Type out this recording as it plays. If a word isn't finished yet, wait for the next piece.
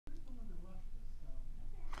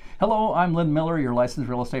Hello, I'm Lynn Miller, your licensed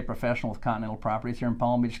real estate professional with Continental Properties here in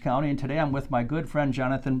Palm Beach County, and today I'm with my good friend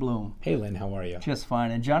Jonathan Bloom. Hey Lynn, how are you? Just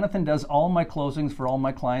fine. And Jonathan does all my closings for all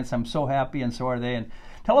my clients. I'm so happy, and so are they. And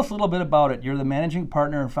tell us a little bit about it. You're the managing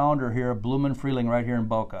partner and founder here of Bloom and Freeling right here in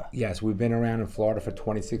Boca. Yes, we've been around in Florida for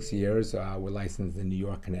 26 years. We're licensed in New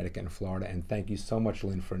York, Connecticut, and Florida. And thank you so much,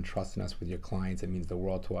 Lynn, for entrusting us with your clients. It means the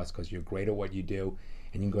world to us because you're great at what you do,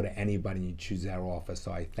 and you can go to anybody and you choose our office.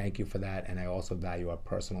 So I thank you for that, and I also value our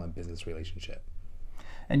personal and business relationship.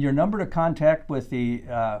 And your number to contact with the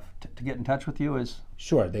to get in touch with you is?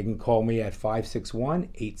 Sure, they can call me at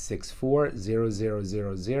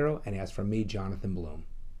 561-864-0000 and ask for me, Jonathan Bloom.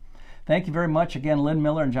 Thank you very much again, Lynn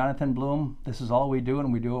Miller and Jonathan Bloom. This is all we do,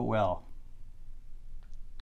 and we do it well.